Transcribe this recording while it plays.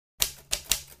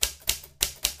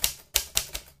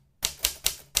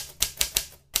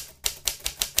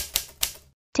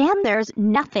Damn, there's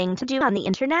nothing to do on the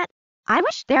internet. I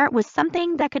wish there was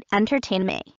something that could entertain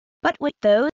me. But with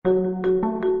those...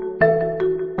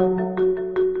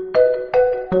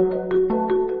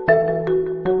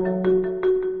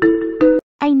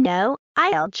 I know,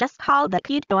 I'll just call the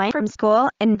cute boy from school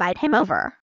and invite him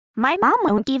over. My mom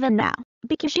won't even know,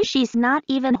 because she's not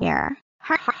even here.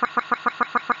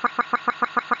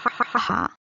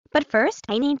 But first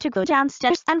I need to go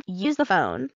downstairs and use the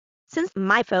phone. Since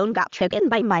my phone got taken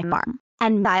by my mom,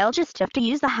 and I'll just have to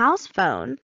use the house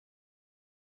phone.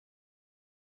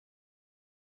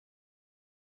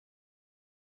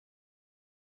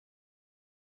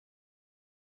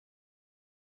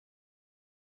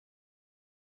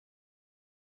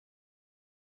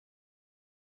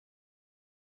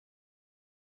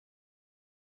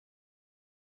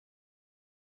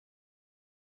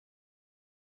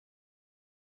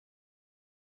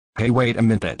 Hey, wait a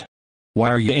minute. Why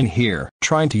are you in here,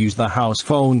 trying to use the house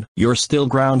phone? You're still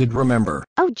grounded, remember?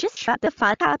 Oh, just shut the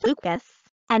fuck up, Lucas.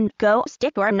 And go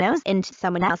stick your nose into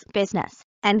someone else's business,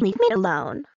 and leave me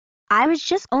alone. I was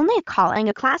just only calling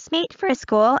a classmate for a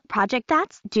school project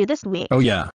that's due this week. Oh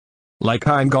yeah. Like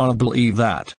I'm gonna believe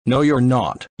that. No, you're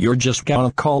not. You're just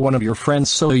gonna call one of your friends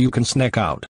so you can sneak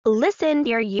out. Listen,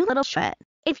 dear, you little shit.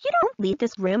 If you don't leave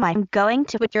this room, I'm going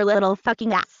to whip your little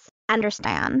fucking ass.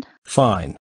 Understand?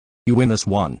 Fine. You win this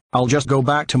one. I'll just go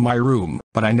back to my room,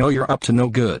 but I know you're up to no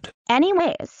good.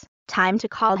 Anyways, time to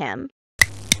call him.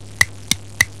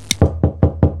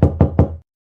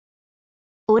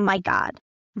 Oh my god.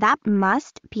 That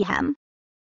must be him.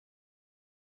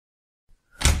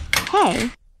 Hey,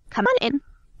 come on in.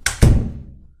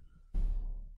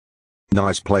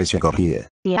 Nice place you got here.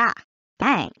 Yeah,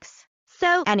 thanks.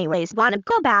 So anyways, wanna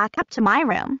go back up to my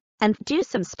room and do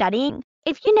some studying,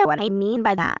 if you know what I mean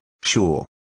by that. Sure.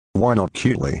 Why not,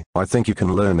 cutely? I think you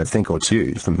can learn a thing or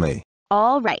two from me.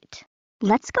 Alright.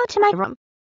 Let's go to my room.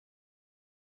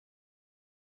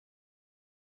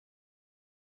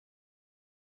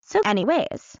 So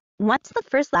anyways, what's the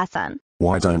first lesson?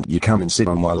 Why don't you come and sit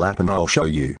on my lap and I'll show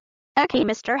you? Okay,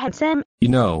 Mr. Hudson. You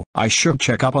know, I should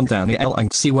check up on Danielle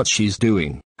and see what she's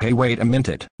doing. Hey, wait a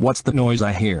minute. What's the noise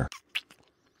I hear?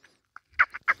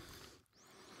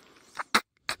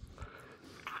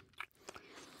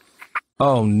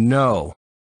 Oh no.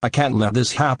 I can't let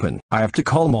this happen. I have to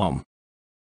call Mom.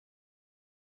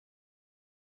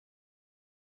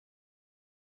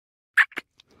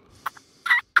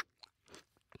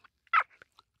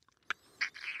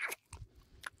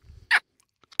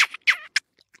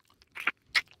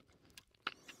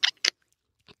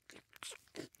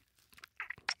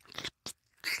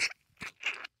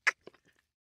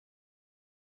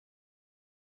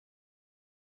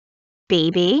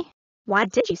 Baby, why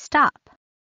did you stop?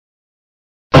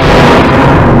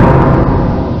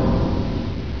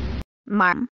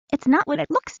 Mom, it's not what it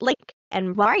looks like.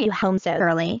 And why are you home so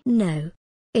early? No.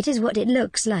 It is what it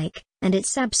looks like, and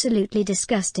it's absolutely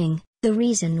disgusting. The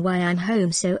reason why I'm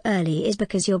home so early is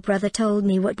because your brother told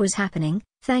me what was happening.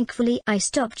 Thankfully I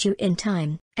stopped you in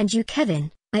time. And you,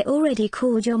 Kevin, I already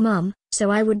called your mom,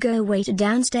 so I would go wait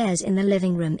downstairs in the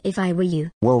living room if I were you.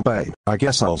 Well, babe, I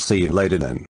guess I'll see you later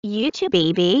then. You too,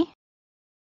 baby.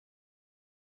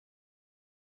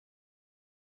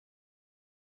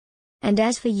 And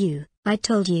as for you, I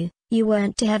told you, you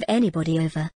weren't to have anybody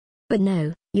over. But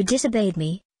no, you disobeyed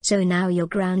me, so now you're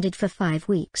grounded for 5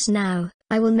 weeks now.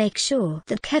 I will make sure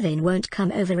that Kevin won't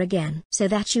come over again so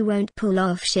that you won't pull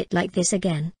off shit like this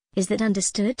again. Is that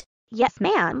understood? Yes,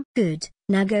 ma'am. Good,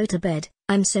 now go to bed.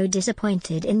 I'm so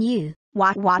disappointed in you.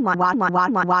 Danielle,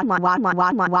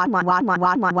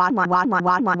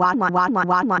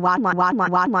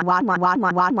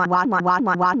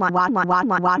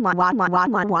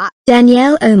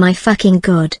 oh my fucking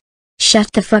god.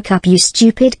 Shut the fuck up, you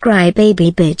stupid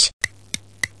crybaby bitch.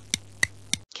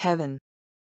 Kevin.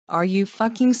 Are you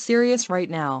fucking serious right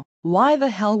now? Why the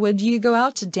hell would you go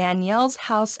out to Danielle's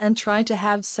house and try to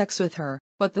have sex with her?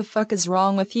 What the fuck is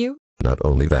wrong with you? Not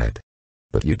only that,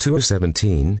 but you two are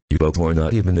 17, you both are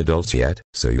not even adults yet,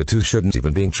 so you two shouldn't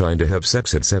even be trying to have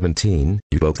sex at 17,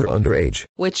 you both are underage.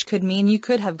 Which could mean you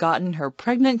could have gotten her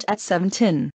pregnant at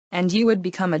 17, and you would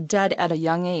become a dad at a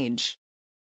young age.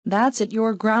 That's it,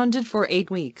 you're grounded for 8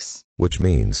 weeks. Which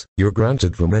means, you're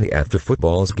grounded from any after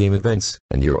football's game events,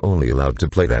 and you're only allowed to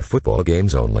play that football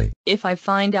games only. If I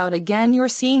find out again you're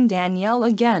seeing Danielle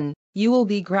again, you will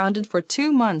be grounded for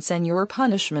 2 months and your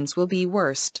punishments will be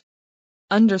worst.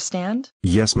 Understand?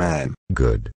 Yes, ma'am.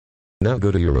 Good. Now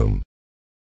go to your room.